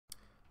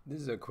This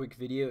is a quick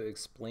video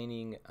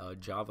explaining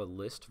Java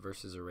list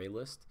versus array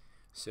list.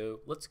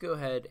 So let's go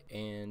ahead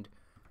and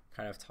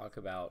kind of talk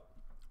about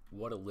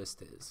what a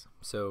list is.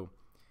 So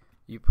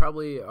you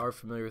probably are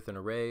familiar with an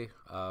array.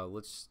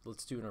 Let's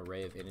do an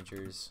array of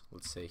integers.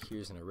 Let's say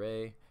here's an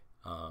array,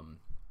 and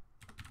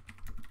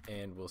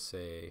we'll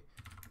say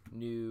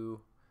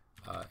new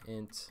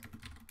int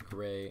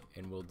array,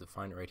 and we'll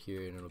define it right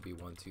here, and it'll be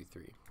 1, 2,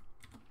 3.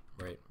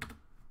 Right?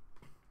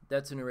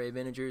 That's an array of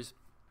integers.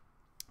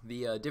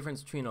 The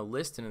difference between a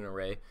list and an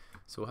array,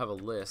 so we'll have a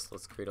list.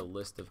 Let's create a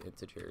list of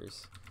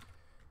integers.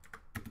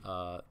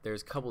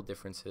 There's a couple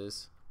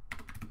differences,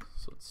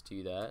 so let's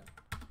do that.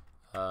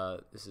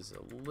 This is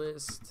a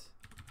list,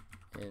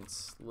 int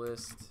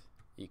list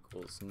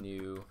equals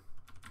new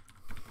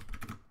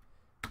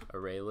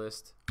array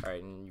list.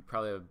 Alright, and you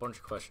probably have a bunch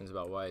of questions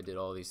about why I did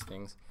all these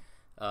things.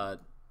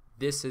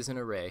 This is an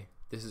array.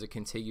 This is a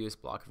contiguous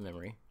block of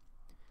memory.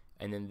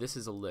 And then this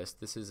is a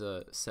list. This is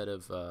a set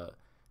of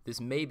this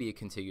may be a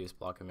contiguous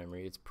block of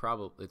memory. It's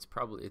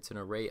an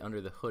array under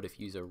the hood if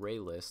you use array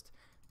list,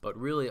 but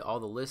really all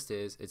the list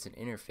is, it's an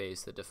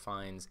interface that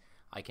defines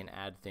I can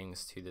add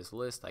things to this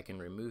list, I can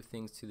remove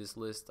things to this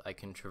list, I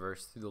can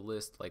traverse through the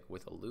list like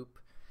with a loop,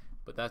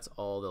 but that's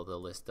all the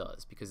list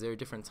does, because there are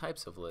different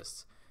types of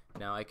lists.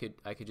 Now I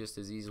could just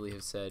as easily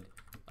have said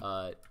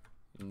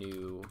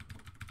new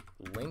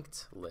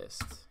linked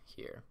list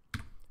here.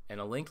 And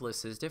a linked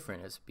list is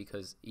different. It's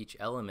because each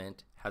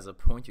element has a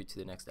pointer to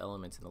the next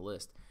element in the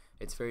list.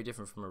 It's very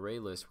different from array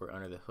list, where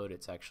under the hood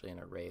it's actually an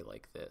array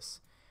like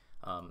this.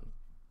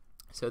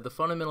 So the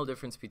fundamental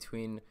difference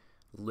between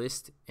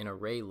list and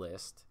array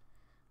list,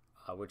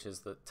 which is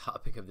the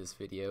topic of this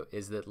video,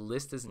 is that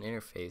list is an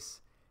interface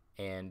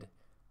and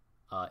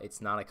it's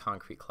not a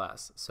concrete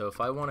class. So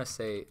if I want to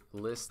say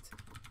list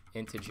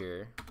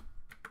integer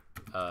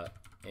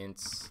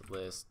int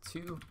list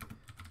 2,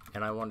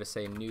 and I want to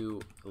say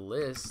new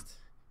list,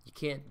 you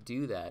can't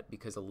do that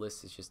because a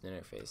list is just an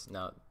interface.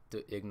 Now,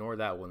 ignore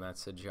that one.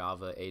 That's a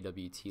Java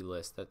AWT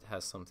list. That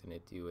has something to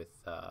do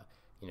with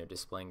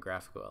displaying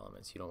graphical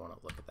elements. You don't want to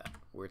look at that.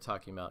 We're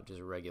talking about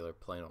just regular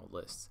plain old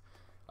lists.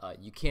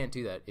 You can't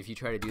do that. If you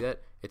try to do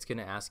that, it's going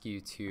to ask you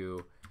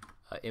to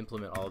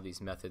implement all of these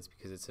methods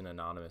because it's an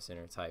anonymous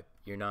inner type.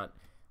 You're not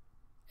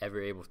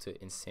ever able to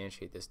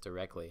instantiate this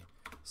directly.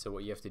 So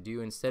what you have to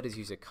do instead is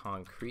use a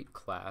concrete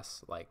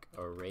class like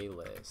array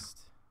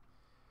list,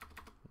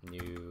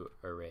 new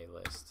array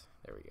list.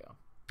 There we go.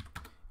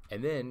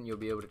 And then you'll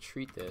be able to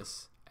treat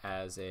this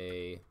as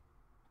a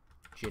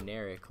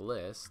generic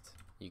list.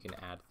 You can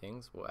add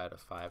things. We'll add a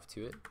 5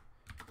 to it.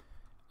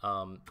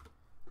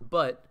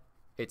 But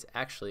it's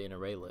actually an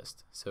array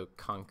list. So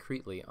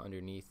concretely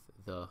underneath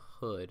the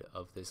hood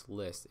of this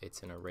list,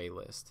 it's an array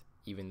list,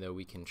 even though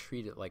we can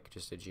treat it like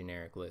just a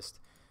generic list.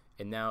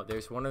 And now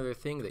there's one other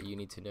thing that you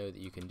need to know that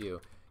you can do.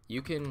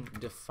 You can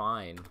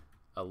define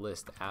a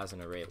list as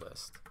an array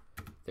list.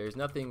 There's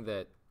nothing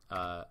that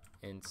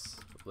int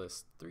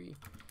list 3,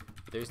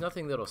 there's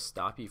nothing that'll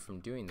stop you from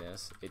doing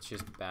this. It's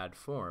just bad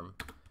form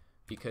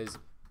because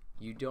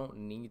you don't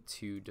need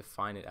to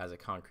define it as a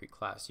concrete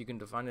class. You can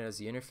define it as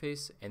the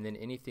interface, and then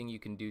anything you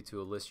can do to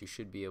a list you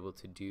should be able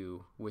to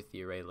do with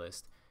the array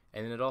list.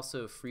 And then it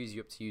also frees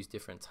you up to use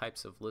different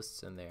types of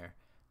lists in there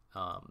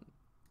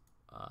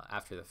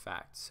after the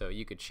fact. So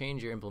you could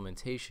change your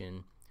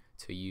implementation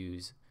to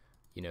use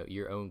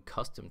your own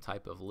custom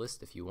type of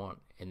list if you want,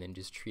 and then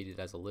just treat it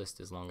as a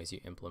list as long as you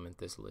implement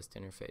this list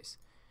interface.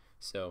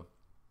 So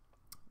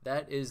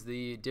that is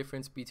the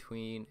difference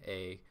between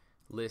a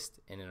list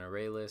and an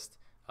array list.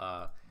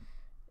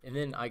 And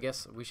then I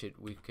guess we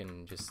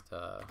can just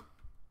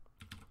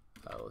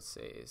let's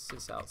say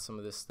sys out some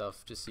of this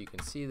stuff just so you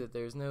can see that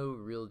there's no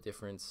real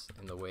difference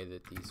in the way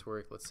that these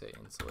work. Let's say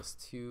int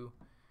list 2.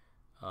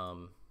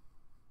 Let's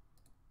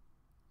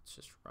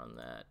just run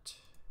that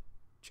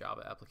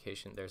Java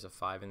application. There's a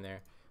 5 in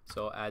there.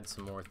 So I'll add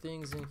some more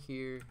things in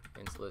here.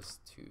 Int list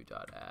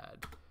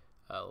 2.add.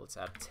 Let's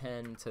add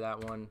 10 to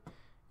that one.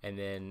 And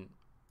then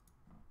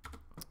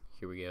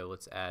here we go.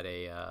 Let's add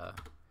a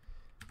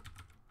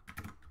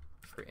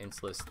for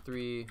int list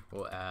 3,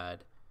 we'll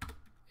add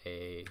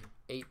a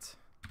 8,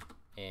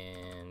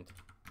 and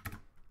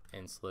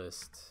int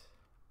list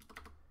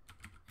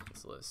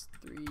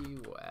 3,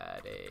 we'll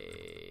add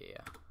a,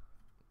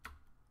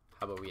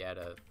 how about we add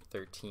a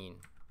 13.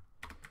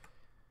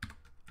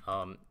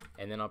 And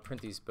then I'll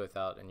print these both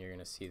out, and you're going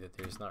to see that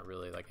there's not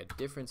really like a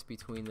difference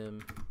between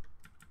them.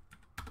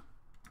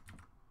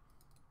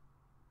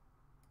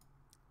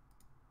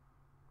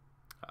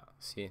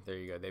 See, there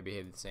you go. They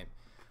behave the same.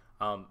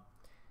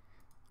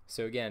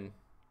 So again,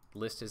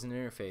 list is an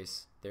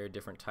interface. There are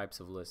different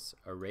types of lists.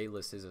 Array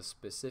list is a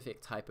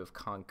specific type of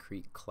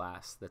concrete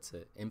class that's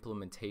an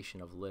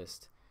implementation of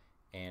list,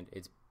 and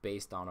it's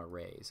based on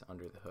arrays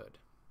under the hood.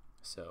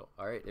 So,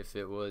 alright, if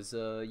it was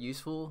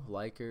useful,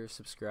 like or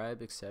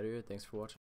subscribe, etc. Thanks for watching.